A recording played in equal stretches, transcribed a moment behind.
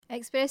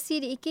Ekspresi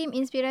di IKIM,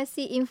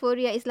 Inspirasi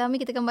Inforia Islami.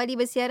 Kita kembali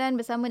bersiaran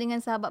bersama dengan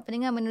sahabat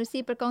pendengar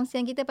menerusi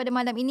perkongsian kita pada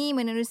malam ini,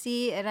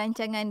 menerusi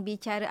rancangan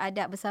Bicara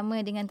Adab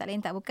bersama dengan tak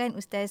lain tak bukan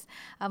Ustaz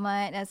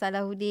Ahmad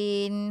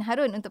Salahuddin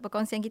Harun untuk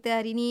perkongsian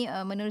kita hari ini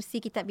menerusi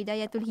kitab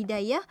Bidayatul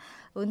Hidayah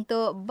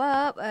untuk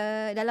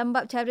dalam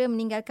bab cara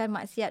meninggalkan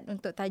maksiat,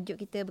 untuk tajuk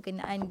kita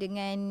berkenaan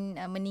dengan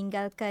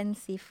meninggalkan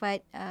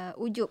sifat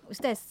ujub.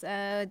 Ustaz,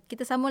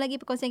 kita sambung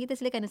lagi perkongsian kita,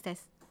 silakan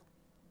Ustaz.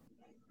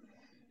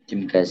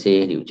 Terima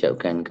kasih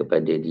diucapkan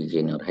kepada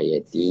DJ Nur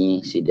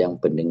Hayati,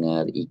 sidang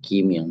pendengar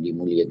IKIM yang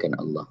dimuliakan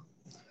Allah.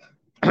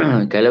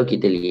 Kalau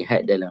kita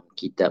lihat dalam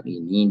kitab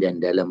ini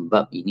dan dalam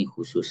bab ini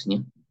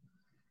khususnya,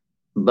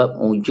 bab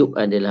ujub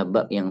adalah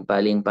bab yang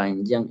paling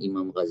panjang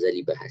Imam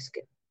Ghazali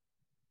bahaskan.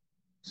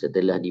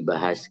 Setelah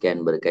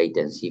dibahaskan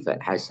berkaitan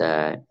sifat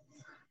hasad,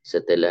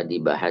 setelah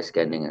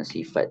dibahaskan dengan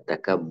sifat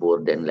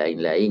takabur dan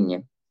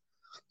lain-lainnya,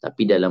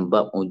 tapi dalam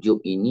bab ujub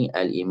ini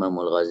Al-Imam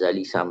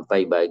Al-Ghazali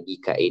sampai bagi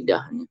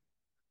kaedahnya,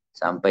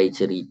 sampai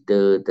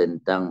cerita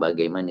tentang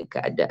bagaimana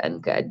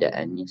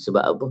keadaan-keadaannya.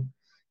 Sebab apa?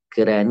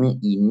 Kerana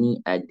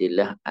ini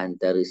adalah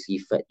antara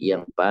sifat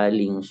yang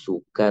paling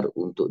sukar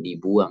untuk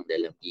dibuang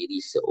dalam diri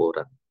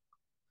seorang.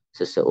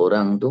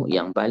 Seseorang tu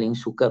yang paling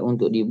sukar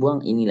untuk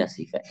dibuang, inilah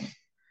sifatnya.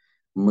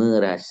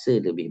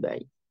 Merasa lebih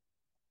baik.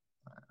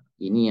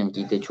 Ini yang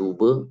kita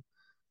cuba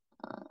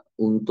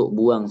untuk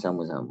buang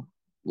sama-sama.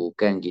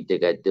 Bukan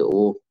kita kata,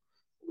 oh,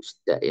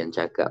 ustaz yang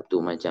cakap tu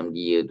macam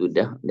dia tu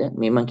dah.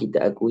 Memang kita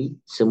akui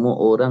semua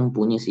orang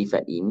punya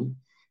sifat ini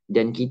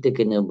dan kita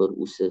kena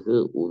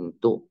berusaha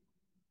untuk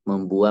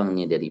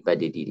membuangnya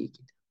daripada diri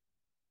kita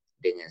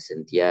dengan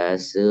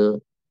sentiasa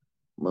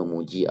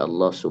memuji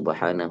Allah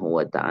Subhanahu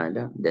wa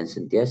taala dan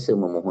sentiasa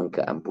memohon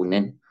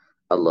keampunan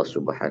Allah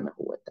Subhanahu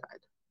wa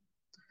taala.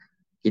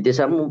 Kita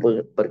sambung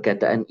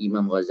perkataan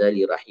Imam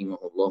Ghazali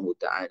rahimahullahu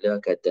taala.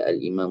 Kata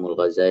Al-Imam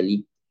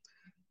Al-Ghazali,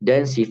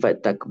 dan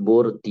sifat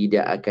takbur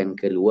tidak akan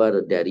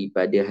keluar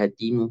daripada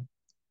hatimu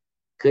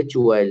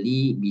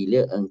kecuali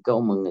bila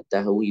engkau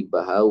mengetahui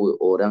bahawa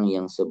orang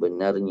yang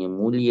sebenarnya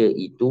mulia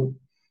itu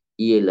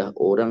ialah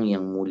orang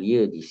yang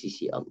mulia di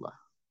sisi Allah.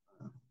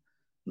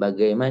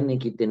 Bagaimana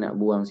kita nak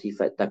buang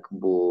sifat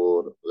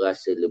takbur,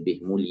 rasa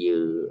lebih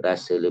mulia,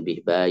 rasa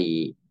lebih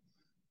baik?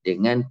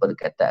 Dengan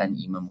perkataan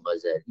Imam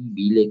Ghazali,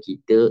 bila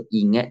kita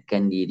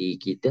ingatkan diri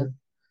kita,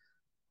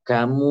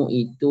 kamu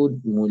itu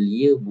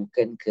mulia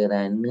bukan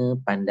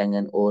kerana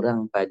pandangan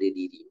orang pada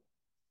diri.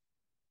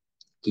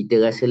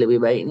 Kita rasa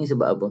lebih baik ni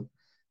sebab apa?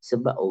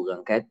 Sebab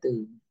orang kata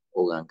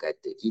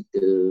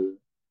kita.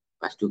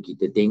 Lepas tu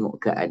kita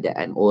tengok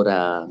keadaan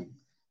orang.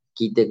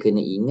 Kita kena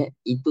ingat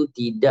itu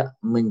tidak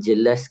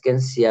menjelaskan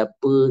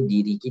siapa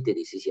diri kita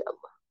di sisi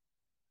Allah.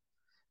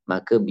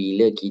 Maka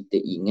bila kita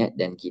ingat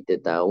dan kita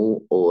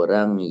tahu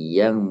orang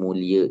yang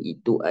mulia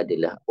itu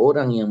adalah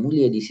orang yang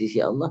mulia di sisi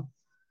Allah,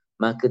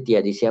 maka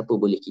tiada siapa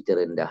boleh kita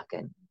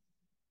rendahkan.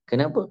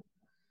 Kenapa?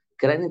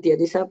 Kerana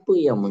tiada siapa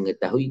yang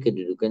mengetahui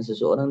kedudukan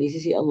seseorang di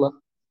sisi Allah.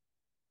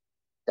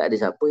 Tak ada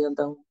siapa yang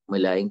tahu.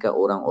 Melainkan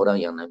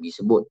orang-orang yang Nabi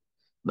sebut.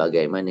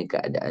 Bagaimana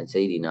keadaan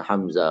Sayyidina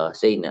Hamzah,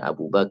 Sayyidina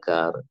Abu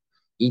Bakar.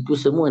 Itu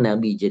semua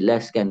Nabi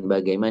jelaskan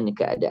bagaimana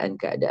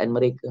keadaan-keadaan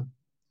mereka.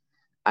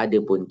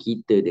 Adapun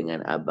kita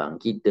dengan abang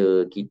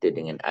kita, kita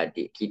dengan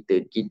adik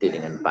kita, kita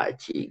dengan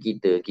pakcik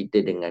kita,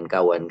 kita dengan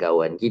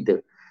kawan-kawan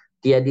kita.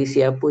 Tiada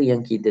siapa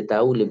yang kita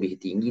tahu lebih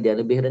tinggi dan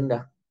lebih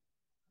rendah.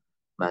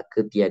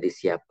 Maka tiada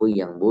siapa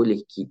yang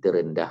boleh kita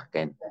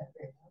rendahkan.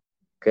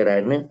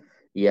 Kerana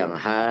yang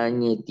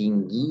hanya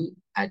tinggi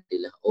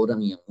adalah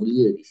orang yang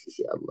mulia di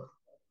sisi Allah.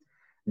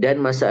 Dan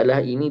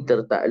masalah ini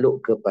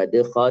tertakluk kepada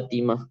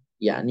khatimah,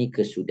 yakni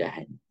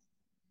kesudahan.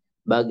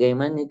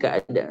 Bagaimana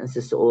keadaan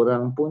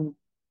seseorang pun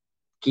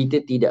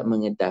kita tidak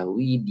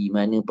mengetahui di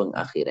mana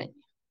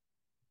pengakhirannya.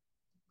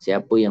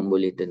 Siapa yang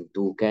boleh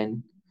tentukan,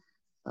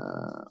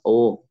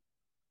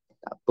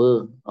 tak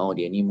apa,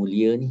 dia ni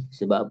mulia ni.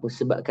 Sebab apa?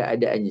 Sebab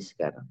keadaannya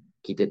sekarang.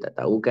 Kita tak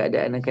tahu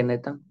keadaan akan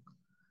datang.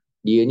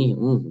 Dia ni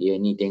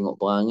tengok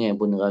perangai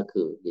pun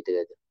neraka, kita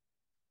kata.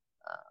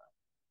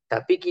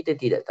 Tapi kita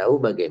tidak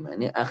tahu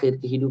bagaimana akhir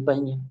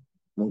kehidupannya.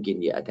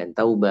 Mungkin dia akan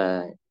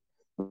taubat.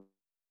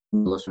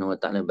 Allah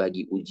SWT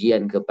bagi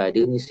ujian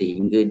kepadanya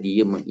sehingga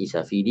dia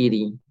mengisafi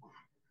diri.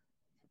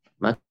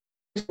 Maka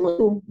semua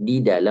itu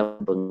di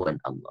dalam pengetahuan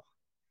Allah.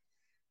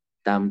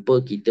 Tanpa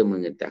kita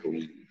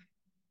mengetahui.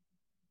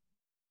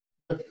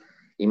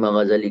 Imam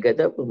Ghazali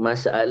kata apa?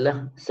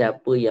 Masalah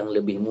siapa yang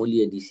lebih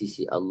mulia di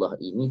sisi Allah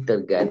ini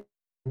tergantung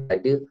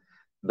pada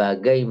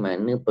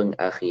bagaimana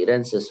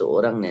pengakhiran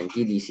seseorang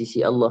nanti di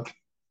sisi Allah.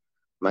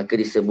 Maka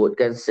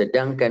disebutkan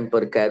sedangkan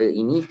perkara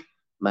ini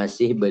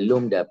masih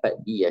belum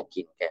dapat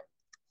diyakinkan.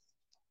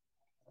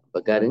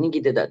 Perkara ini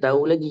kita tak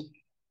tahu lagi.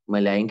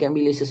 Melainkan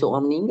bila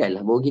seseorang meninggal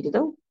lah baru kita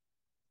tahu.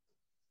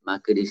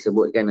 Maka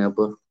disebutkan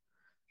apa?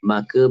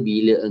 Maka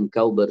bila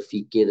engkau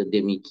berfikir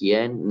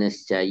demikian,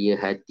 nescaya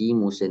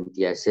hatimu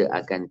sentiasa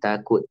akan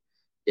takut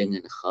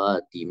dengan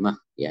khatimah,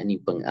 yakni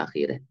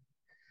pengakhiran.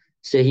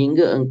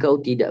 Sehingga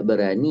engkau tidak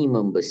berani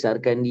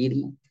membesarkan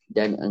diri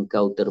dan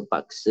engkau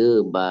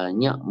terpaksa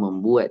banyak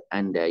membuat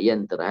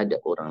andaian terhadap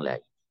orang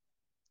lain.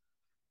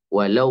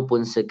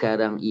 Walaupun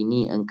sekarang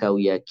ini engkau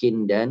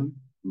yakin dan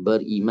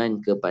beriman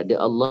kepada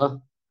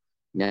Allah,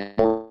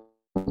 namun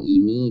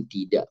ini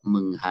tidak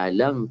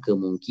menghalang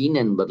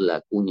kemungkinan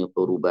berlakunya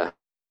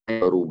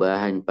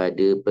perubahan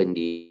pada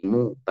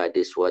pendirimu pada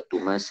suatu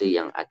masa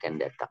yang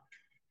akan datang.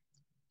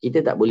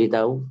 Kita tak boleh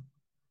tahu,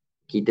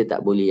 kita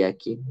tak boleh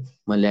yakin,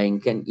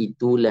 melainkan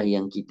itulah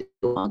yang kita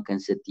doakan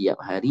setiap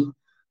hari.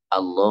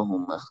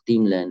 Allahumma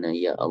khtim lana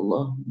ya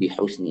Allah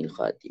bihusnil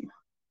khatimah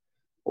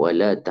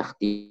wala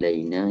takhtim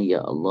laina ya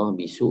Allah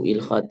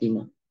bisu'il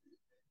khatimah.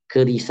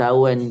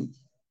 Kerisauan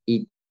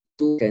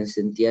itu akan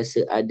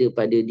sentiasa ada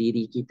pada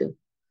diri kita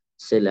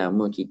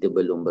selama kita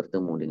belum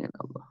bertemu dengan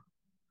Allah.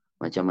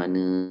 Macam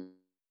mana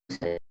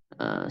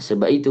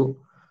sebab itu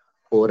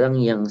orang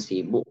yang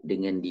sibuk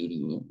dengan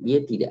dirinya,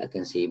 dia tidak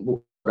akan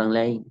sibuk orang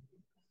lain.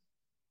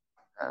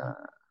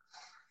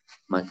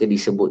 Maka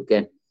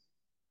disebutkan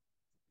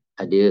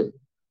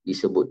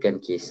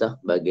kisah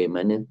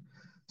bagaimana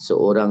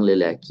seorang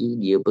lelaki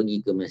dia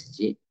pergi ke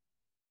masjid,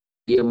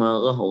 dia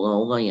marah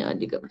orang-orang yang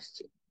ada kat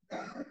masjid.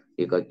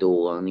 Dia kata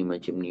orang ni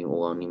macam ni,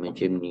 orang ni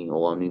macam ni,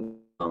 orang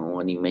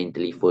ni main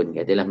telefon,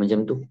 katalah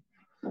macam tu.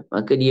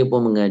 Maka dia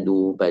pun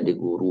mengadu pada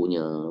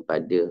gurunya,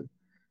 pada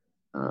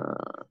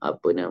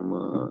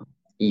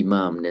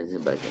imam dan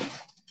sebagainya.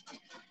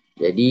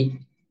 Jadi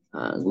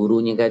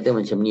gurunya kata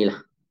macam ni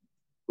lah.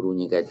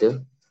 Gurunya kata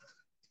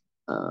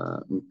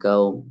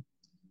engkau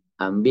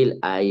ambil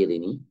air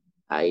ini,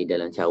 air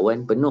dalam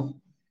cawan penuh.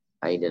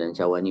 Air dalam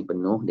cawan ni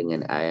penuh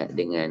dengan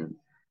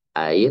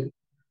air.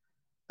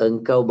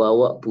 Engkau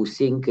bawa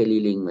pusing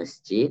keliling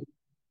masjid.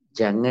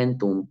 Jangan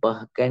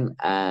tumpahkan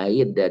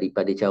air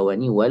daripada cawan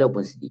ni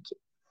walaupun sedikit.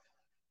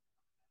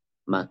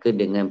 Maka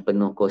dengan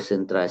penuh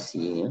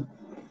konsentrasinya,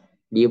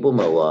 dia pun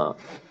bawa.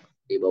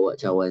 Dia bawa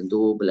cawan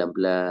tu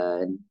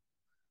pelan-pelan.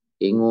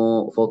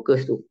 Tengok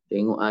fokus tu.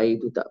 Tengok air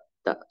tu tak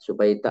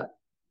supaya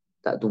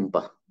tak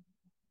tumpah.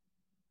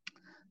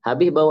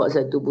 Habis bawa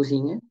satu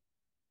pusingan,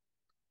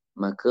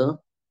 maka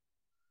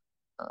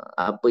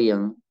apa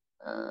yang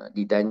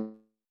ditanya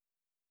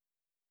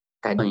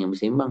yang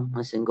bersembang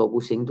masa kau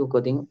pusing tu,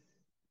 kau tengok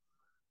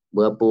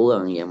berapa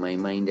orang yang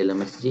main-main dalam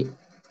masjid.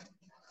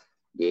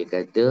 Dia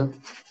kata,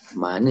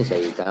 mana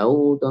saya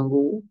tahu Tuan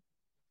Guru,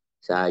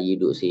 saya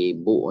duduk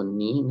sibuk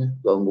ni.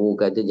 Tuan Guru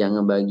kata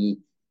jangan bagi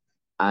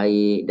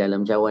air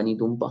dalam cawan ni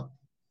tumpah.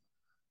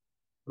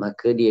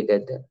 Maka dia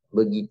kata,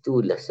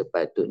 begitulah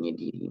sepatutnya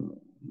dirimu.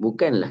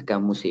 Bukanlah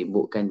kamu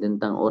sibukkan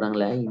tentang orang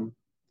lain,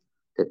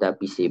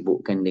 tetapi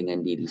sibukkan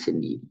dengan diri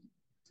sendiri.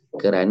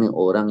 Kerana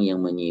orang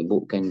yang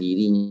menyibukkan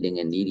dirinya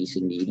dengan diri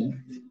sendiri,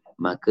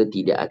 maka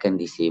tidak akan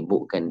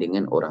disibukkan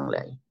dengan orang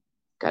lain.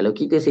 Kalau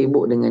kita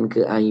sibuk dengan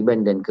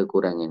keaiban dan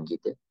kekurangan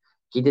kita,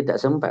 kita tak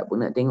sempat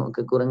pun nak tengok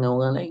kekurangan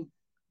orang lain.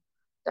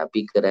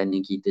 Tapi kerana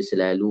kita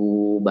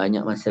selalu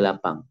banyak masa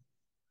lapang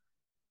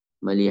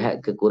melihat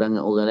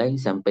kekurangan orang lain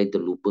sampai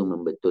terlupa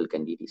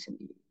membetulkan diri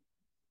sendiri.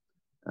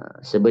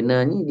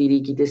 Sebenarnya diri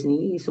kita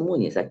sendiri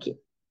semuanya sakit.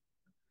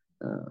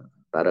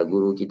 Para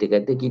guru kita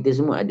kata kita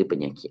semua ada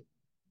penyakit.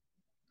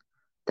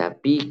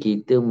 Tapi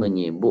kita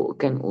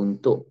menyibukkan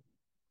untuk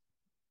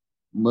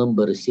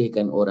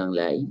membersihkan orang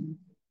lain,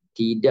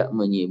 tidak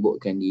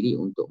menyibukkan diri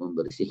untuk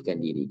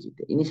membersihkan diri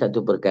kita. Ini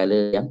satu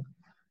perkara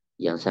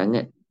yang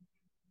sangat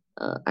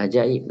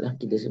ajaib lah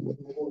kita sebut.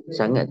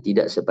 Sangat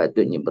tidak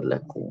sepatutnya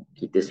berlaku.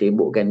 Kita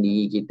sibukkan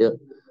diri kita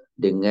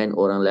dengan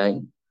orang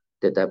lain,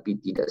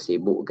 tetapi tidak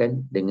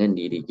sibukkan dengan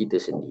diri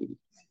kita sendiri.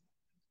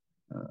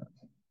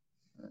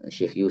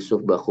 Syekh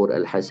Yusuf Bakhur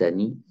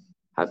Al-Hasani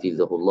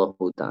hafizahullah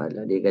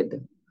ta'ala, dia kata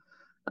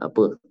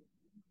apa?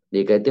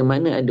 Dia kata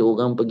mana ada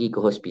orang pergi ke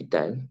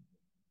hospital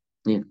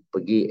ni,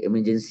 pergi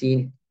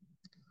emergency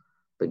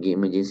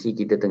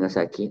kita tengah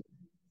sakit,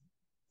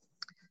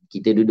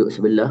 kita duduk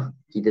sebelah,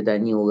 kita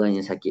tanya orang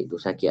yang sakit tu,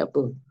 sakit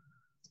apa?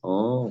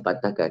 Oh,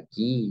 patah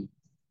kaki.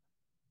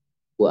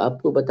 Buat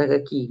apa patah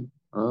kaki?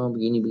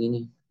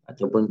 Begini.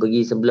 Ataupun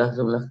pergi sebelah,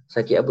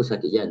 sakit apa?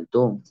 Sakit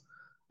jantung.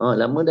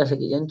 Lama dah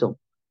sakit jantung.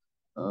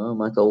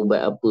 Makan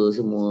ubat apa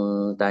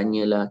semua,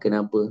 tanyalah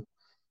kenapa.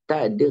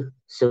 Tak ada.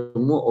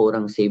 Semua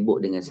orang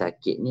sibuk dengan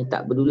sakitnya,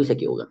 tak peduli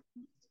sakit orang.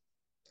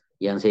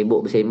 Yang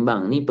sibuk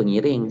bersembang ni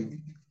pengiring.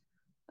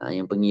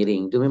 Yang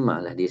pengiring tu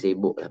memanglah dia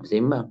sibuk lah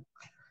bersembang.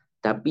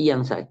 Tapi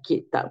yang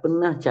sakit tak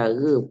pernah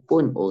cara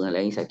pun orang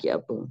lain sakit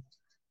apa.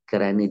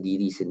 Kerana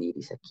diri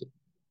sendiri sakit.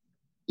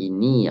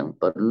 Ini yang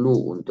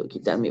perlu untuk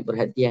kita ambil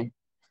perhatian.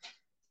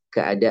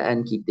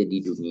 Keadaan kita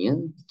di dunia,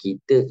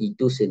 kita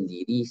itu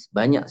sendiri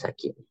banyak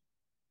sakit.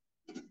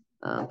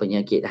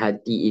 Penyakit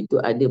hati itu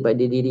ada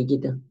pada diri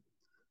kita.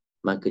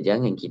 Maka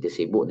jangan kita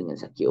sibuk dengan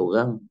sakit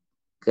orang,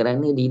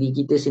 kerana diri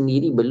kita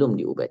sendiri belum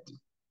diubati.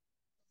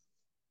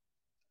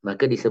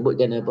 Maka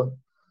disebutkan apa?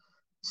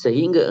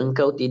 Sehingga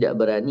engkau tidak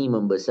berani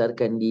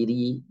membesarkan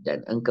diri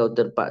dan engkau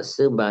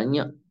terpaksa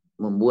banyak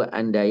membuat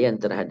andaian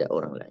terhadap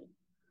orang lain.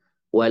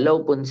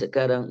 Walaupun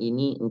sekarang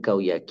ini engkau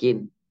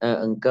yakin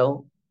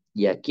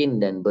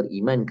dan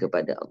beriman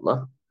kepada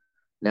Allah,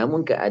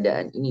 Namun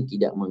keadaan ini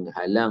tidak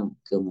menghalang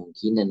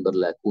kemungkinan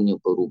berlakunya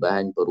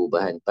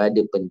perubahan-perubahan pada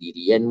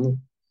pendirianmu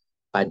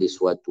pada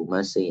suatu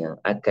masa yang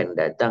akan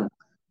datang,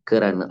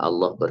 kerana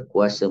Allah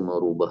berkuasa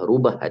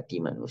merubah-rubah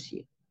hati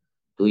manusia.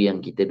 Tu yang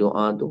kita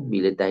doa tu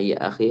bila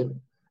tahiyat akhir,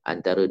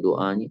 antara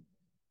doanya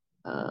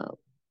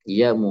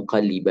ya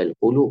muqallibal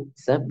qulub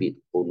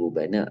tsabbit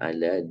qulubana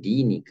ala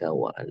dinika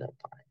wa ala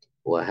ta'atik.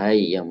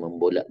 Wahai yang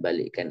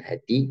membolak-balikkan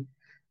hati,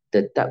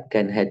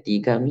 tetapkan hati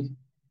kami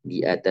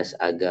di atas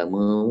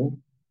agamamu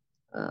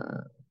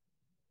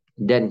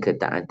dan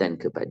ketaatan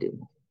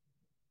kepadamu.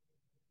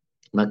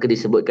 Maka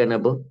disebutkan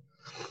apa?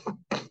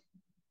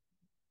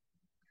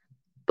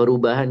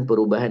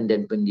 Perubahan-perubahan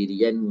dan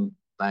pendirian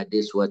pada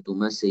suatu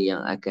masa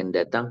yang akan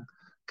datang,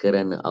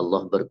 kerana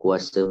Allah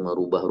berkuasa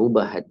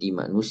merubah-rubah hati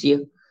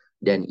manusia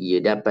dan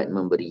ia dapat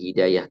memberi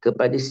hidayah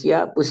kepada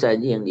siapa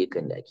saja yang dia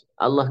kehendaki.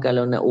 Allah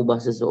kalau nak ubah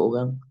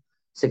seseorang,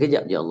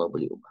 sekejap je Allah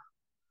boleh ubah.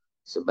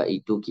 Sebab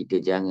itu kita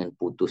jangan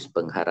putus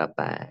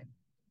pengharapan.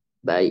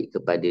 Baik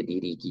kepada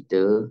diri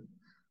kita,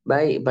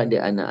 baik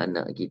pada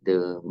anak-anak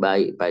kita,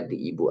 baik pada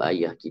ibu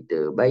ayah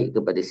kita, baik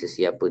kepada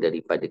sesiapa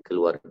daripada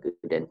keluarga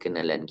dan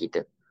kenalan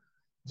kita.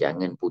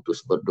 Jangan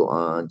putus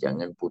berdoa,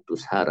 jangan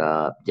putus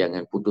harap,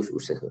 jangan putus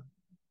usaha.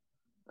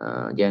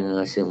 Jangan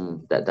rasa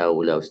tak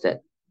tahulah Ustaz,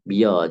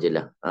 biar je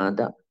lah.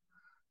 Tak.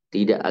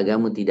 Tidak,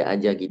 agama tidak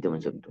ajar kita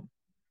macam tu.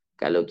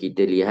 Kalau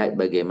kita lihat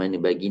bagaimana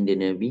baginda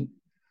Nabi,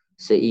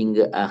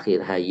 sehingga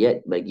akhir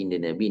hayat baginda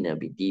Nabi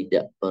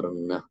tidak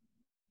pernah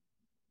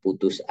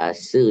putus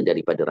asa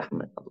daripada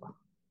rahmat Allah.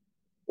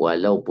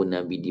 Walaupun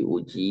Nabi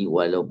diuji,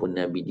 walaupun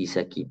Nabi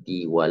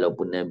disakiti,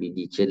 walaupun Nabi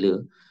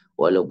dicela,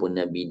 walaupun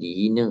Nabi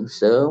dihina,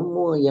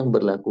 semua yang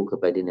berlaku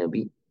kepada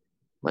Nabi,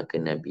 maka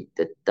Nabi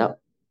tetap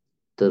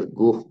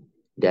terguh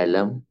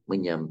dalam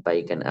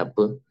menyampaikan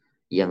apa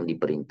yang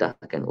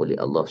diperintahkan oleh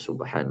Allah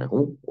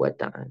Subhanahu wa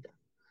ta'ala.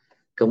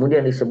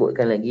 Kemudian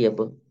disebutkan lagi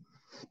apa?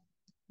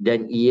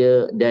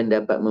 Dan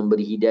dapat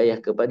memberi hidayah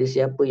kepada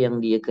siapa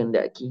yang dia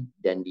kehendaki,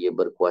 dan dia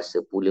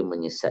berkuasa pula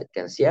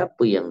menyesatkan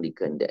siapa yang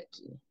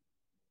dikehendaki.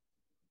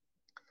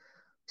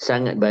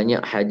 Sangat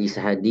banyak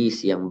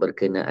hadis-hadis yang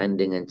berkenaan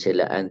dengan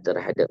celaan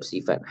terhadap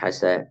sifat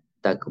hasad,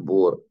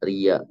 takbur,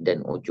 riak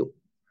dan ujub.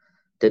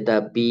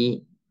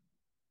 Tetapi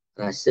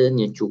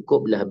rasanya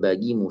cukuplah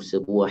bagimu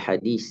sebuah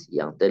hadis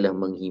yang telah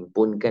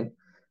menghimpunkan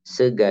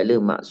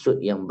segala maksud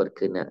yang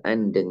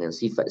berkenaan dengan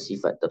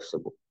sifat-sifat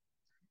tersebut,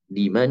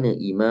 di mana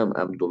Imam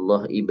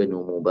Abdullah ibn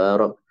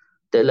Mubarak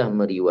telah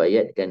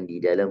meriwayatkan di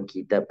dalam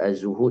kitab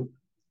Az-Zuhud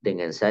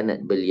dengan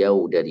sanad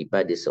beliau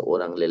daripada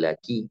seorang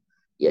lelaki,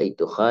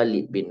 iaitu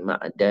Khalid bin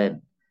Ma'dan,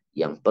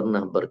 yang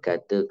pernah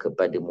berkata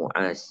kepada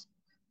Muaz.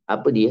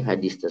 Apa dia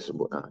hadis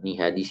tersebut? Ni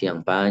hadis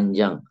yang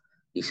panjang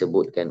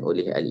disebutkan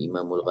oleh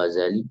Al-Imam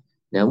Al-Ghazali.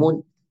 Namun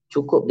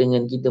cukup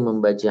dengan kita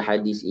membaca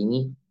hadis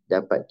ini,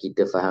 dapat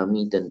kita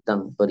fahami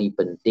tentang peri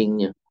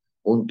pentingnya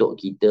untuk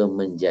kita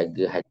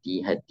menjaga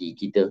hati-hati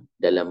kita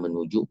dalam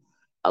menuju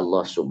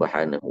Allah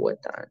Subhanahu wa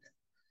ta'ala.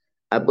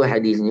 Apa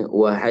hadisnya?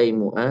 Wahai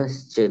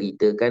Muaz,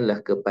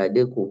 ceritakanlah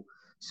kepadaku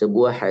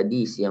sebuah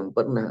hadis yang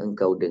pernah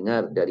engkau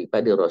dengar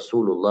daripada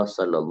Rasulullah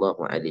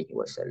sallallahu alaihi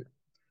wasallam.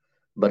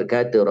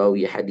 Berkata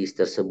rawi hadis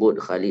tersebut,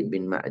 Khalid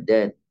bin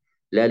Ma'dan,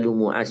 lalu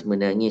Muaz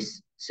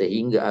menangis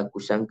sehingga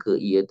aku sangka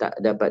ia tak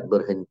dapat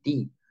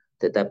berhenti,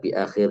 tetapi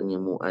akhirnya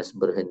Muaz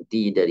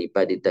berhenti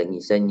daripada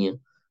tangisannya.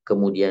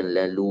 Kemudian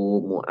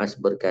lalu Muaz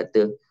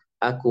berkata,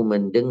 aku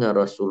mendengar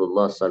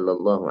Rasulullah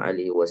sallallahu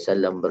alaihi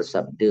wasallam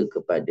bersabda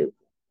kepadaku.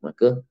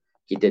 Maka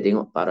kita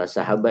tengok para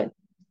sahabat,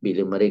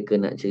 bila mereka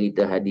nak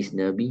cerita hadis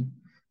Nabi,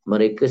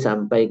 mereka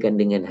sampaikan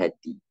dengan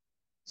hati.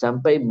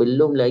 Sampai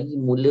belum lagi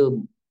mula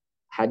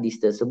hadis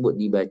tersebut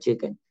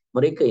dibacakan,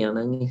 mereka yang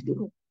nangis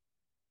dulu.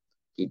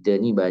 Kita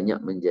ni banyak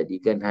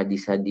menjadikan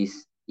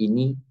hadis-hadis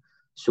ini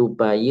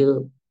supaya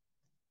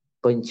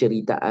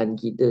penceritaan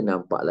kita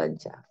nampak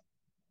lancar,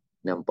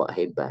 nampak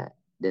hebat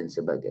dan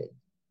sebagainya.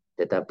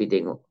 Tetapi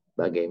tengok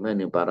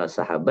bagaimana para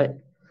sahabat,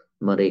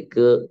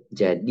 mereka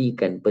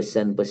jadikan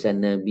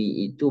pesan-pesan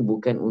Nabi itu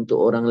bukan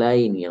untuk orang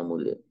lain yang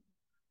mula,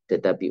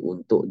 tetapi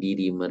untuk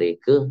diri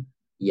mereka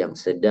yang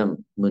sedang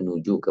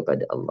menuju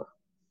kepada Allah.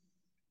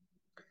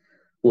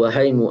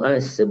 Wahai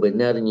Muaz,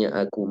 sebenarnya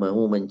aku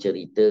mahu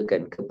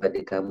menceritakan kepada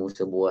kamu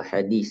sebuah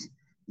hadis.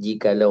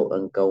 Jikalau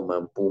engkau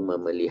mampu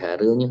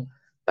memeliharanya,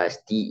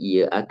 pasti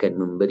ia akan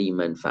memberi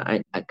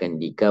manfaat akan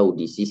dikau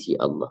di sisi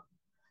Allah.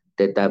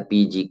 Tetapi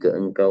jika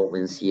engkau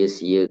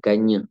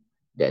mensia-siakannya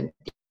dan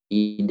tidak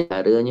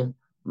meliharanya,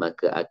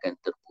 maka akan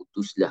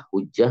terputuslah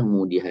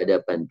hujahmu di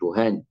hadapan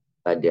Tuhan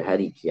pada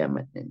hari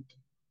kiamat nanti.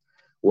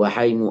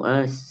 Wahai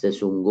Muaz,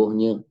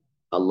 sesungguhnya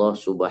Allah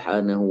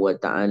Subhanahu wa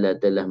ta'ala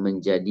telah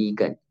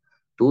menjadikan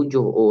 7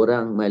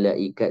 orang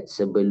malaikat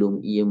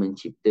sebelum ia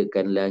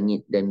menciptakan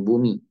langit dan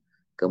bumi.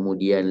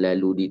 Kemudian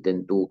lalu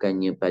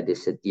ditentukannya pada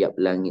setiap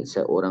langit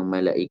seorang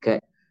malaikat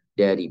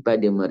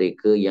daripada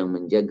mereka yang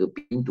menjaga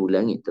pintu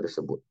langit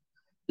tersebut.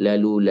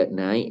 Lalu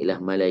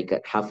naiklah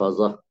malaikat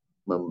hafazah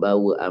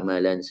membawa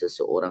amalan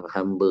seseorang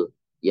hamba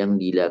yang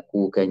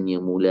dilakukannya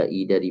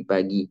mulai dari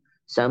pagi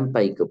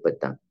sampai ke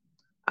petang.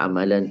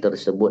 Amalan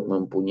tersebut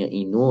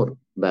mempunyai nur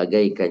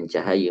bagaikan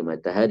cahaya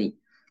matahari,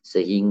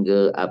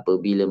 sehingga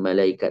apabila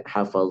malaikat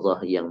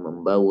hafazah yang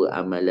membawa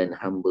amalan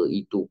hamba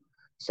itu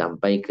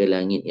sampai ke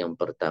langit yang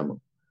pertama,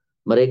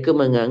 mereka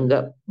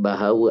menganggap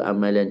bahawa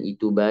amalan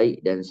itu baik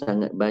dan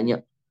sangat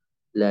banyak.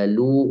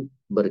 Lalu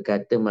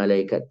berkata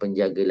malaikat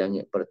penjaga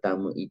langit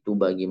pertama itu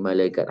bagi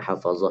malaikat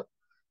hafazah,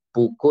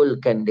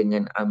 pukulkan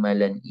dengan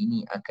amalan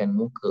ini akan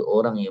muka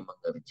orang yang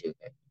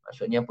mengerjakan.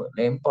 Maksudnya apa?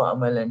 Lempar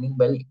amalan ini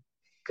balik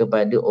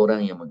kepada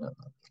orang yang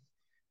mengamal.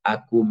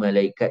 Aku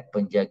malaikat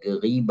penjaga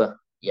ribah,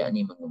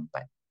 yakni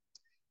mengumpat.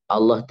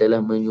 Allah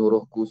telah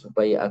menyuruhku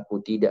supaya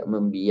aku tidak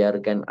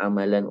membiarkan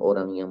amalan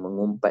orang yang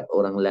mengumpat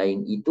orang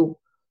lain itu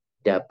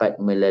dapat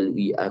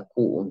melalui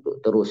aku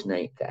untuk terus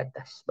naik ke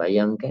atas.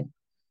 Bayangkan,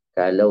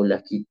 kalaulah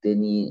kita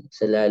ni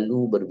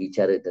selalu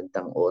berbicara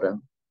tentang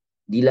orang,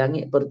 di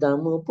langit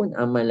pertama pun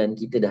amalan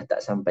kita dah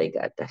tak sampai ke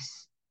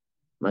atas.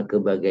 Maka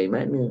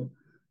bagaimana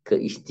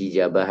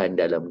keistijabahan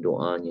dalam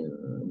doanya?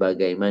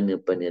 Bagaimana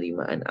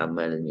penerimaan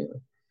amalnya?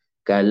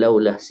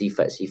 Kalaulah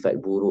sifat-sifat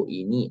buruk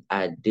ini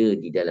ada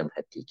di dalam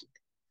hati kita.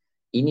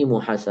 Ini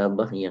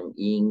muhasabah yang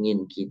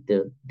ingin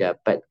kita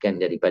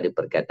dapatkan daripada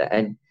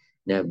perkataan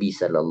Nabi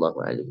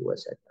SAW.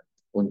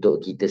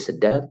 Untuk kita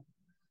sedar,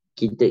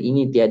 kita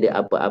ini tiada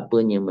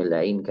apa-apanya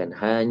melainkan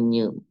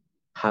hanya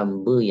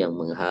hamba yang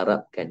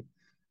mengharapkan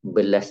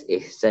belas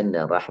ihsan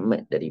dan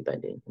rahmat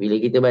daripada.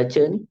 Bila kita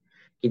baca ni,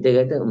 kita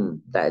kata,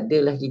 tak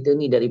adalah kita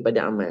ni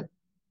daripada amal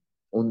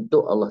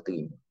untuk Allah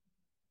terima.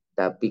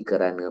 Tapi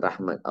kerana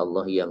rahmat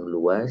Allah yang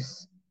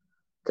luas,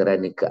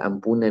 kerana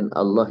keampunan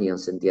Allah yang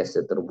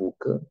sentiasa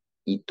terbuka,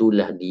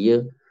 itulah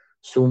dia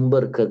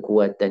sumber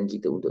kekuatan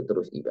kita untuk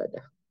terus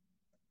ibadah.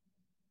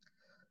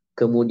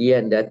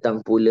 Kemudian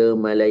datang pula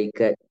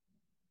malaikat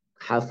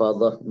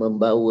hafazah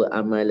membawa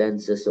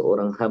amalan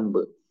seseorang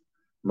hamba.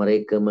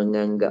 Mereka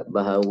menganggap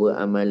bahawa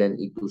amalan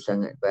itu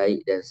sangat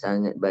baik dan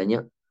sangat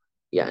banyak,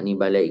 yakni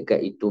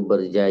malaikat itu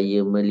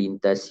berjaya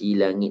melintasi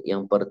langit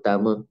yang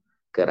pertama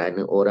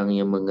kerana orang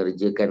yang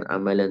mengerjakan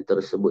amalan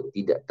tersebut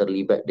tidak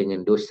terlibat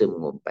dengan dosa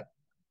mengumpat.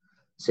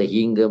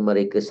 Sehingga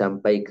mereka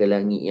sampai ke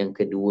langit yang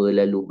kedua,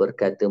 lalu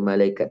berkata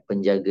malaikat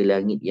penjaga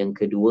langit yang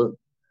kedua,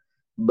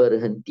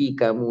 berhenti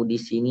kamu di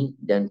sini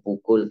dan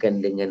pukulkan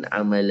dengan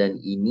amalan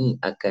ini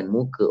akan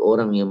muka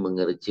orang yang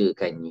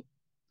mengerjakannya.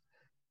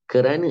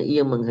 Kerana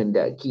ia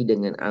menghendaki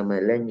dengan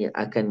amalannya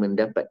akan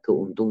mendapat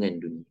keuntungan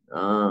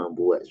dunia.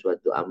 Buat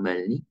suatu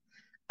amal ni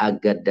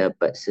agar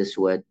dapat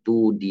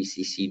sesuatu di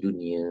sisi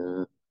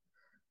dunia.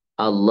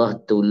 Allah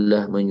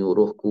telah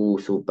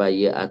menyuruhku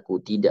supaya aku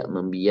tidak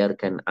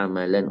membiarkan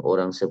amalan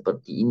orang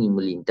seperti ini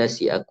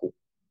melintasi aku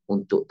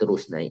untuk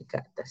terus naik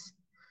ke atas.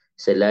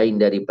 Selain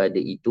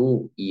daripada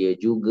itu, ia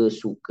juga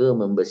suka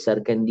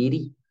membesarkan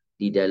diri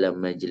di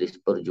dalam majlis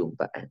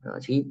perjumpaan.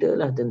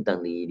 Ceritalah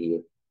tentang diri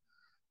dia.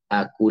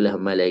 Akulah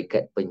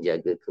malaikat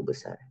penjaga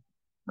kebesaran.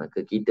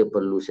 Maka kita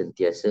perlu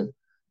sentiasa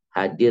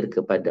hadir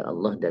kepada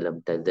Allah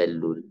dalam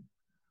tazallul.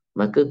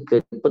 Maka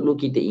perlu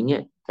kita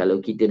ingat, kalau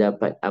kita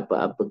dapat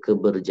apa-apa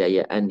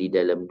keberjayaan di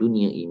dalam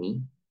dunia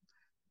ini,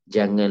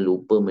 jangan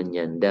lupa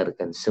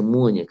menyandarkan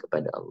semuanya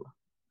kepada Allah.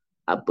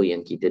 Apa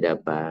yang kita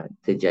dapat,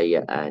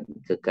 kejayaan,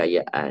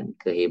 kekayaan,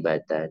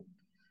 kehebatan,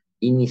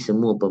 ini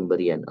semua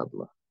pemberian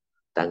Allah.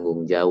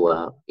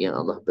 Tanggungjawab yang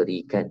Allah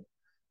berikan,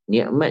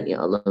 nikmat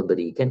yang Allah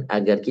berikan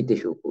agar kita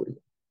syukuri,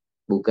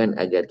 bukan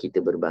agar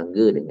kita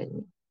berbangga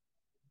dengannya.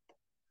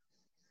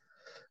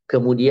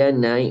 Kemudian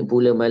naik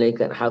pula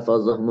malaikat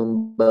hafazah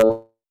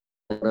membawa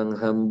orang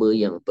hamba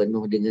yang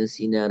penuh dengan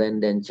sinaran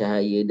dan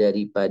cahaya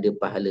daripada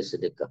pahala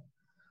sedekah,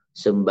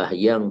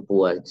 sembahyang,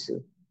 puasa.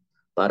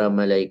 Para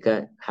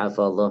malaikat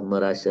hafazah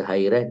merasa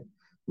hairan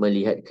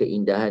melihat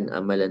keindahan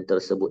amalan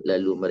tersebut,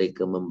 lalu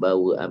mereka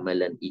membawa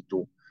amalan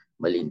itu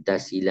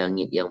melintasi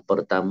langit yang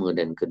pertama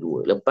dan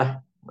kedua. Lepas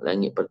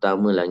langit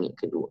pertama, langit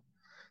kedua,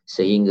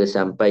 sehingga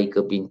sampai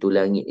ke pintu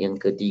langit yang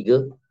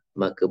ketiga.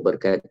 Maka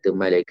berkata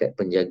malaikat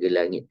penjaga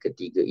langit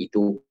ketiga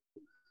itu,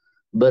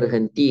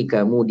 berhenti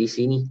kamu di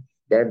sini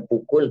dan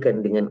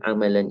pukulkan dengan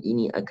amalan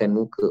ini akan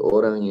muka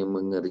orang yang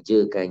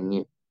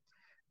mengerjakannya.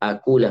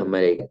 Akulah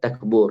malaikat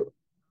takbur.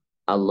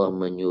 Allah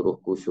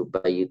menyuruhku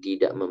supaya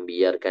tidak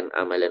membiarkan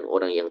amalan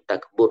orang yang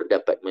takbur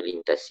dapat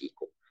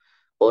melintasiku.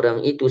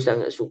 Orang itu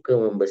sangat suka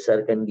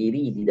membesarkan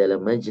diri di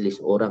dalam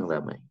majlis orang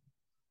ramai.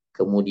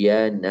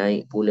 Kemudian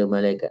naik pula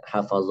malaikat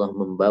hafazah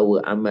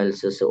membawa amal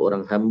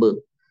seseorang hamba.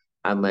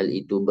 Amal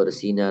itu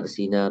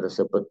bersinar-sinar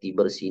seperti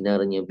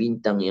bersinarnya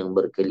bintang yang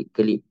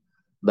berkelip-kelip.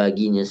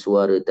 Baginya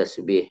suara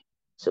tasbih,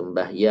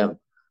 sembahyang,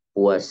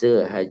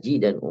 puasa,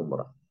 haji dan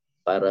umrah.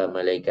 Para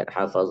malaikat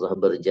hafazah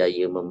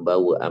berjaya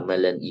membawa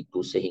amalan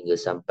itu sehingga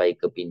sampai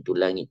ke pintu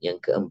langit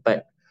yang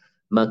keempat.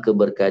 Maka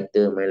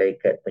berkata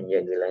malaikat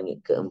penjaga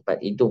langit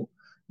keempat itu,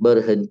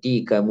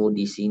 berhenti kamu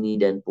di sini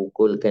dan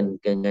pukulkan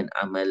dengan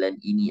amalan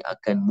ini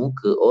akan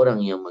muka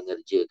orang yang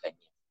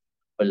mengerjakannya,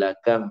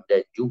 belakang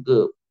dan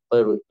juga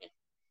perutnya.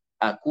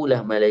 Akulah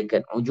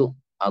malaikat ujub.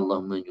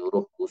 Allah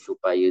menyuruhku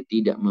supaya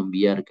tidak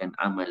membiarkan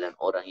amalan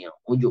orang yang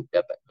ujub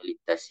dapat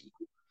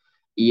melintasiku.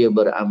 Ia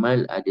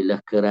beramal adalah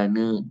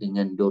kerana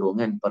dengan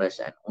dorongan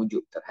perasaan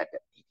ujub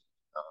terhadap diri.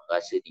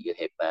 Rasa dia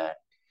hebat,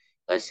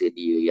 rasa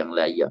dia yang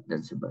layak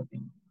dan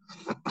sebagainya.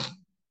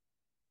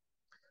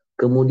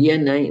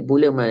 Kemudian naik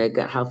pula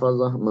malaikat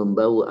hafazah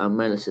membawa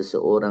amal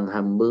seseorang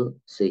hamba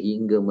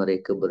sehingga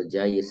mereka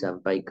berjaya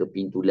sampai ke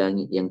pintu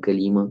langit yang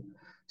kelima.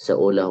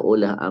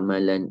 Seolah-olah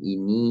amalan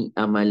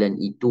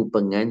itu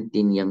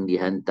pengantin yang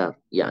dihantar,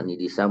 yakni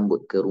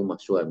disambut ke rumah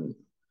suami.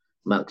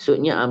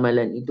 Maksudnya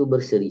amalan itu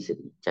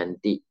berseri-seri,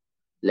 cantik.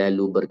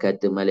 Lalu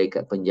berkata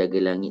malaikat penjaga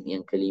langit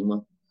yang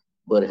kelima,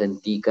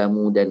 berhenti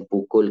kamu dan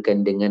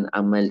pukulkan dengan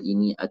amal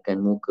ini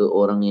akan muka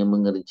orang yang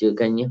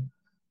mengerjakannya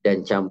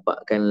dan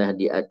campakkanlah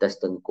di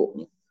atas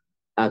tengkuknya.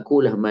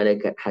 Akulah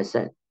malaikat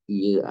hasad.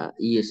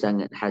 Ia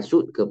sangat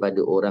hasud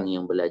kepada orang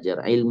yang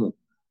belajar ilmu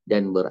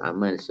dan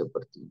beramal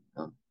seperti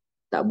ini.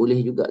 Tak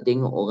boleh juga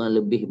tengok orang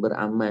lebih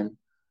beramal,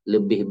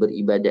 lebih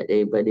beribadat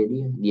daripada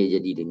dia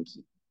jadi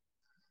dengki.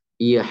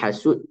 Ia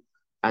hasud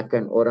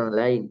akan orang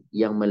lain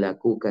yang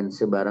melakukan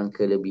sebarang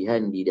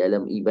kelebihan di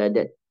dalam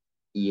ibadat.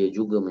 Ia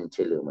juga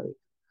mencela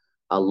mereka.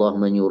 Allah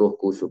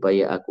menyuruhku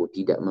supaya aku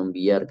tidak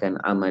membiarkan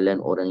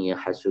amalan orang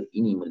yang hasud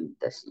ini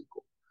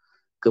melintasiku.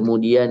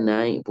 Kemudian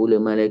naik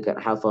pula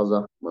malaikat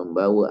hafazah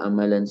membawa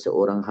amalan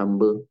seorang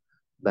hamba.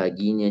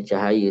 Baginya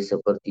cahaya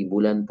seperti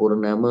bulan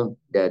purnama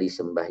dari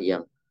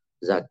sembahyang,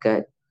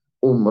 zakat,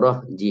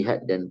 umrah,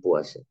 jihad dan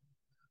puasa.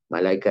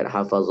 Malaikat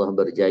hafazah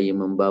berjaya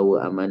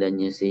membawa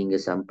amalannya sehingga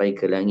sampai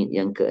ke langit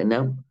yang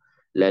keenam.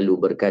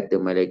 Lalu berkata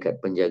malaikat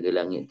penjaga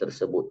langit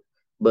tersebut,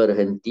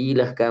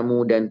 berhentilah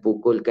kamu dan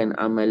pukulkan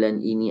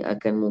amalan ini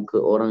akan muka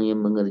orang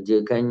yang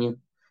mengerjakannya,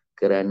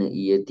 kerana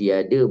ia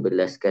tiada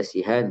belas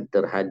kasihan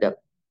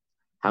terhadap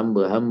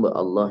hamba-hamba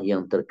Allah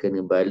yang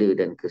terkena bala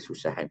dan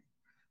kesusahan.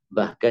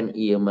 Bahkan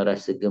ia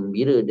merasa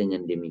gembira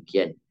dengan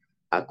demikian.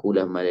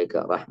 Akulah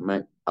malaikat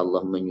rahmat.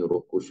 Allah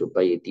menyuruhku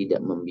supaya tidak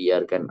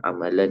membiarkan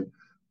amalan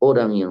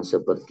orang yang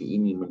seperti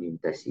ini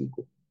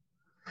melintasiku.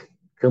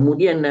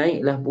 Kemudian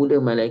naiklah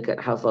pula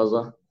malaikat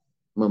hafazah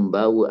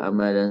membawa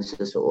amalan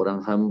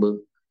seseorang hamba.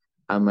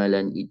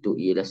 Amalan itu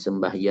ialah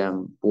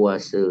sembahyang,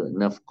 puasa,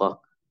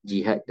 nafkah,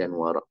 jihad dan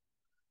warak.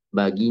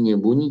 Baginya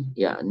bunyi,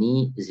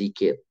 yakni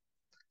zikir,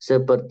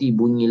 seperti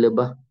bunyi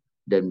lebah,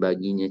 dan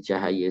baginya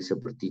cahaya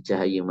seperti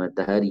cahaya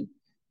matahari.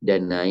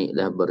 Dan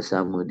naiklah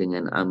bersama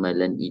dengan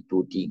amalan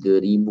itu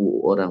 3,000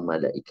 orang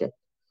malaikat.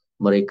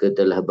 Mereka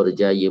telah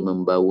berjaya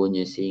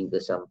membawanya sehingga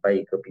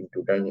sampai ke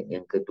pintu langit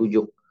yang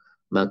ketujuh.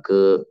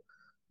 Maka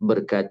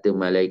berkata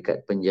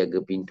malaikat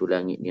penjaga pintu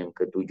langit yang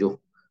ketujuh,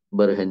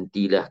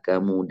 berhentilah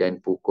kamu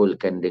dan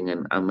pukulkan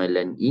dengan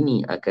amalan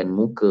ini akan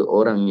muka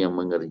orang yang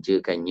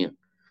mengerjakannya.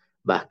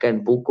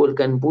 Bahkan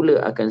pukulkan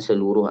pula akan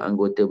seluruh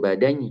anggota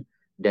badannya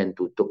dan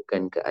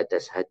tutupkan ke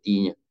atas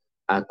hatinya.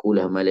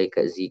 Akulah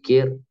malaikat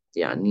zikir,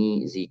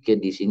 yakni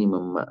zikir di sini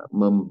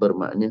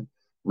bermakna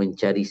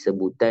mencari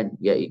sebutan,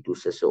 iaitu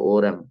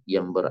seseorang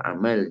yang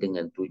beramal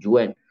dengan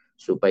tujuan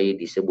supaya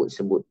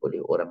disebut-sebut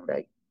oleh orang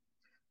lain.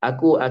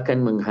 Aku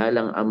akan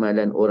menghalang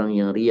amalan orang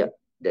yang riak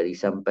dari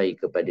sampai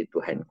kepada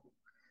Tuhanku.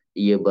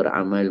 Ia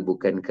beramal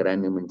bukan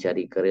kerana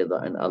mencari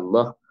keredaan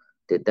Allah,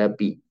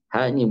 tetapi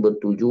hanya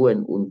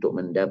bertujuan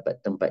untuk mendapat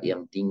tempat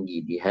yang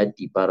tinggi di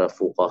hati para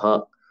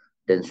fuqaha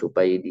dan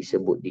supaya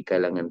disebut di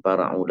kalangan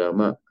para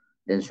ulama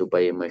dan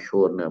supaya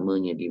masyhur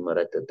namanya di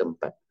merata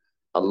tempat.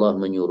 Allah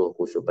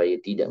menyuruhku supaya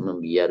tidak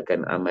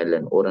membiarkan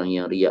amalan orang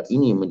yang riak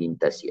ini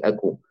melintasi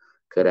aku,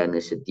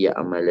 kerana setiap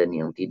amalan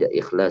yang tidak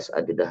ikhlas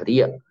adalah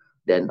riak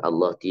dan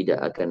Allah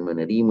tidak akan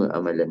menerima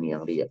amalan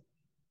yang riak.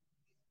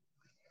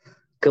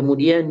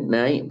 Kemudian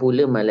naik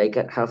pula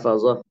malaikat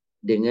hafazah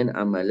dengan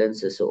amalan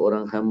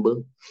seseorang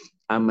hamba.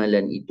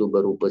 Amalan itu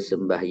berupa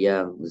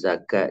sembahyang,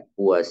 zakat,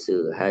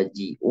 puasa,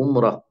 haji,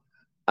 umrah,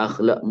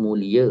 akhlak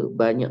mulia,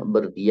 banyak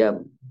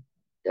berdiam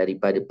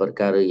daripada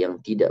perkara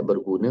yang tidak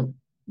berguna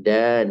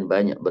dan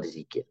banyak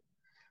berzikir.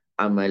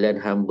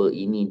 Amalan hamba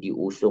ini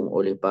diusung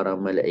oleh para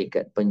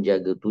malaikat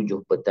penjaga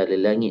 7 petala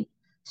langit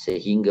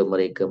sehingga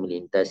mereka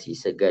melintasi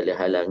segala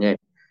halangan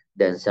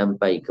dan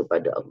sampai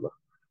kepada Allah.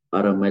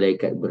 Para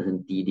malaikat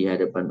berhenti di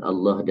hadapan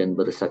Allah dan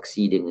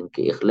bersaksi dengan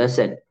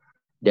keikhlasan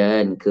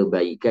dan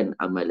kebaikan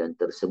amalan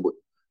tersebut.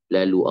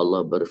 Lalu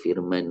Allah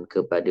berfirman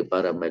kepada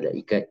para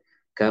malaikat,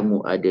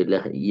 kamu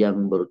adalah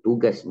yang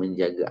bertugas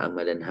menjaga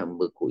amalan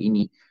hamba-Ku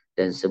ini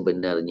dan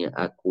sebenarnya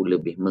aku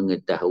lebih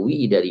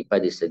mengetahui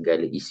daripada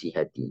segala isi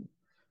hati.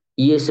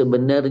 Ia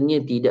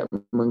sebenarnya tidak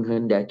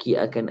menghendaki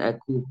akan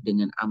aku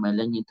dengan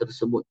amalannya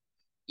tersebut.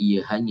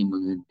 Ia hanya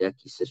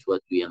menghendaki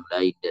sesuatu yang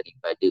lain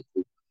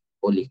daripadaku.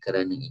 Oleh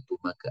kerana itu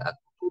maka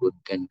aku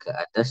turunkan ke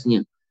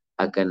atasnya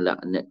akan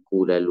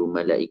laknatku. Lalu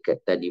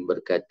malaikat tadi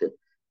berkata,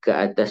 ke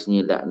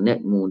atasnya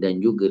laknatmu dan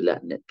juga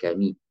laknat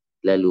kami.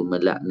 Lalu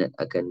melaknat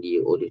akan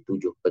dia oleh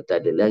 7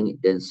 petala langit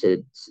dan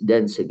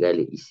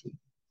segala isi.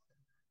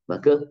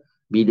 Maka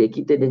bila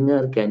kita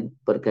dengarkan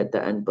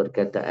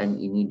perkataan-perkataan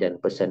ini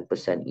dan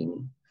pesan-pesan ini,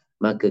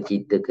 maka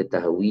kita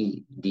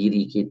ketahui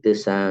diri kita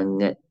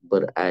sangat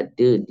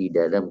berada di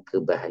dalam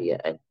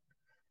kebahayaan.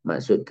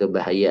 Maksud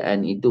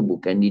kebahayaan itu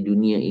bukan di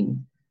dunia ini,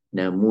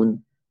 namun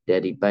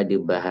daripada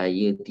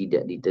bahaya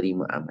tidak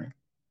diterima amal.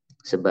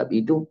 Sebab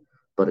itu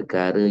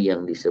perkara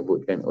yang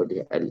disebutkan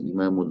oleh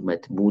Al-Imamul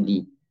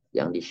Matbuli,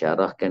 yang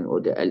disyarahkan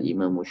oleh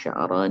Al-Imam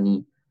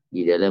Sya'rani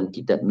di dalam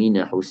kitab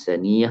Minahus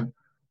Saniyah,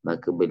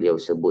 maka beliau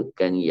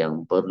sebutkan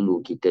yang perlu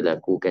kita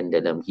lakukan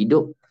dalam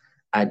hidup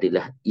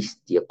adalah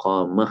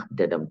istiqamah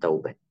dalam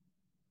taubat.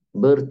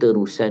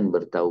 Berterusan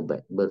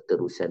bertaubat,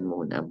 berterusan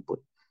mohon ampun.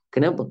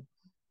 Kenapa?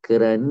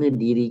 Kerana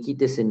diri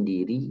kita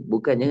sendiri,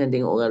 bukan jangan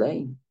tengok orang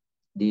lain.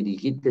 Diri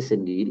kita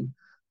sendiri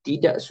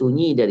tidak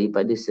sunyi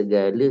daripada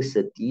segala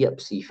setiap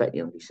sifat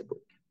yang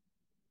disebutkan.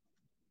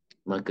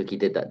 Maka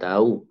kita tak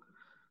tahu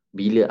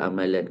bila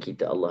amalan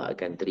kita Allah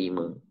akan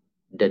terima,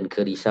 dan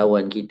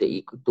kerisauan kita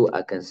itu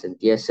akan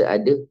sentiasa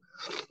ada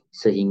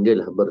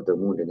sehinggalah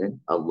bertemu dengan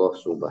Allah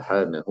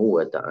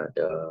Subhanahu wa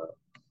ta'ala.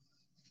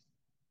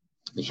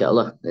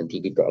 InsyaAllah nanti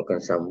kita akan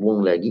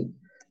sambung lagi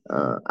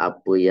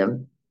apa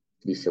yang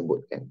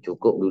disebutkan.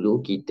 Cukup dulu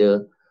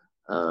kita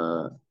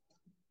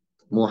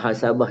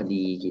muhasabah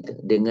diri kita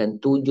dengan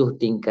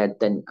 7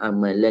 tingkatan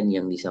amalan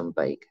yang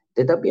disampaikan.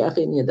 Tetapi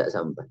akhirnya tak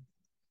sampai.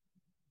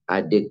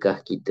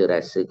 Adakah kita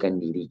rasakan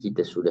diri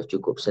kita sudah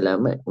cukup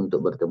selamat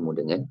untuk bertemu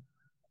dengan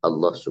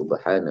Allah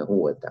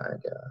Subhanahu wa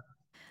ta'ala?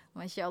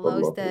 Masya Allah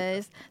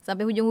Ustaz.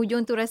 Sampai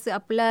hujung-hujung tu rasa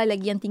apalah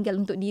lagi yang tinggal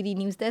untuk diri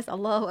ni Ustaz.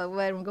 Allahu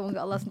Akbar.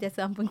 Moga-moga Allah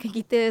sentiasa ampunkan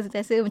kita.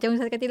 Sentiasa macam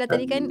Ustaz katalah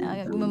tadi kan,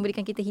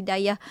 memberikan kita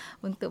hidayah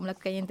untuk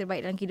melakukan yang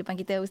terbaik dalam kehidupan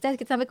kita. Ustaz,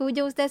 kita sampai ke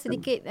hujung Ustaz.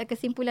 Sedikit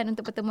kesimpulan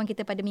untuk pertemuan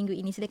kita pada minggu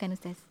ini. Silakan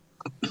Ustaz.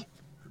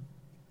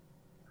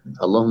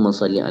 Allahumma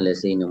salli ala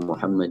sayyidina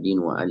Muhammadin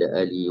wa ala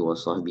alihi wa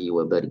sahbihi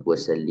wa barik wa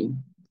sallim.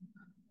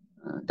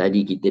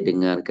 Tadi kita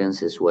dengarkan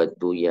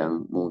sesuatu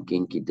yang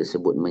mungkin kita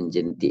sebut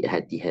menjentik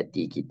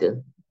hati-hati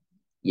kita,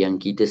 yang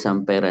kita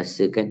sampai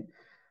rasakan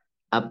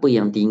apa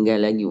yang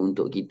tinggal lagi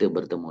untuk kita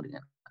bertemu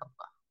dengan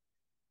Allah.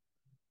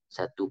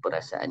 Satu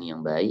perasaan yang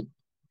baik,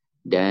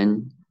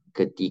 dan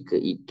ketika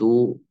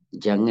itu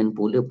jangan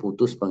pula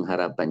putus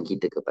pengharapan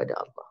kita kepada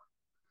Allah.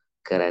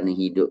 Kerana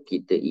hidup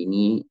kita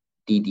ini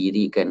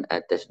didirikan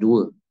atas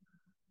 2,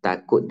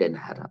 takut dan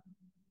harap.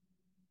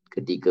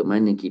 Ketika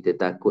mana kita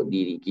takut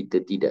diri kita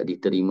tidak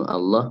diterima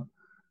Allah,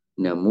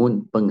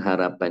 namun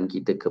pengharapan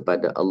kita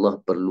kepada Allah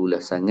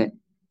perlulah sangat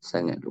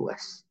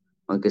luas.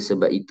 Maka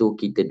sebab itu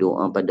kita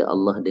doa pada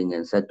Allah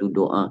dengan satu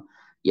doa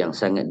yang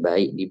sangat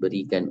baik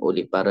diberikan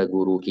oleh para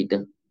guru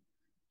kita.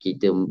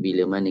 Kita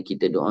bila mana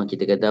kita doa,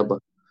 kita kata apa?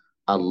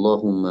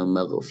 Allahumma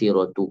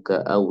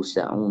maghfiratuka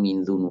awsa'u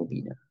min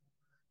dhunubina.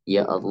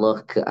 Ya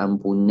Allah,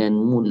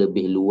 keampunanmu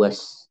lebih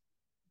luas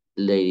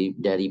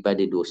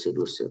daripada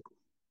dosa-dosa.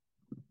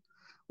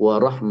 Wa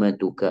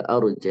rahmatuka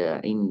arja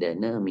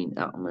indana min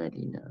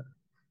a'malina.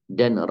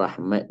 Dan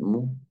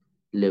rahmatmu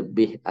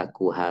lebih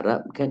aku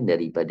harapkan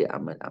daripada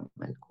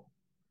amal-amalku.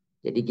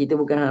 Jadi kita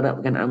bukan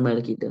harapkan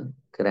amal kita,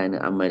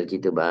 kerana amal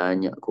kita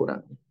banyak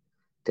kurang.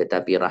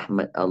 Tetapi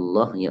rahmat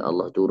Allah yang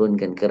Allah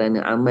turunkan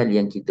kerana amal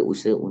yang kita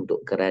usaha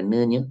untuk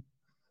kerananya.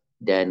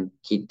 Dan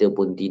kita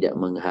pun tidak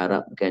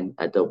mengharapkan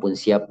ataupun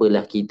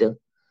siapalah kita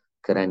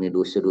kerana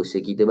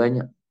dosa-dosa kita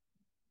banyak.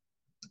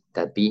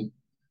 Tapi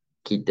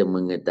kita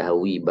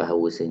mengetahui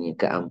bahawasanya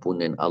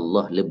keampunan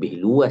Allah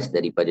lebih luas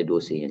daripada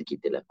dosa yang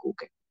kita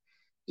lakukan.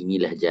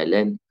 Inilah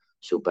jalan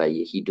supaya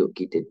hidup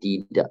kita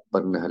tidak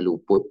pernah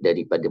luput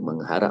daripada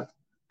mengharap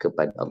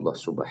kepada Allah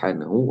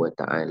Subhanahu wa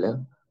ta'ala.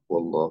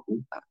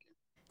 Wallahu a'lam.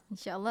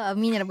 InsyaAllah,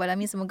 amin ya rabbal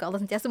alamin. Semoga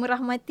Allah sentiasa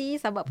merahmati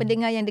sahabat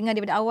pendengar yang dengar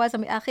daripada awal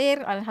sampai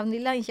akhir.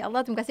 Alhamdulillah,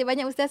 insyaAllah. Terima kasih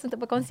banyak Ustaz untuk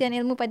perkongsian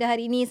ilmu pada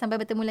hari ini. Sampai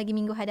bertemu lagi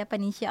minggu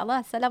hadapan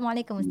insyaAllah.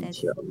 Assalamualaikum Ustaz.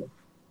 InsyaAllah.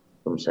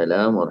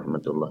 Waalaikumsalam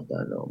warahmatullahi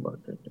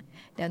wabarakatuh.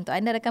 Dan untuk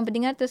anda rakan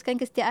pendengar,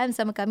 teruskan kesetiaan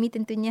bersama kami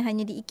tentunya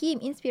hanya di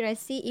IKIM,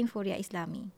 Inspirasi Inforia Islami.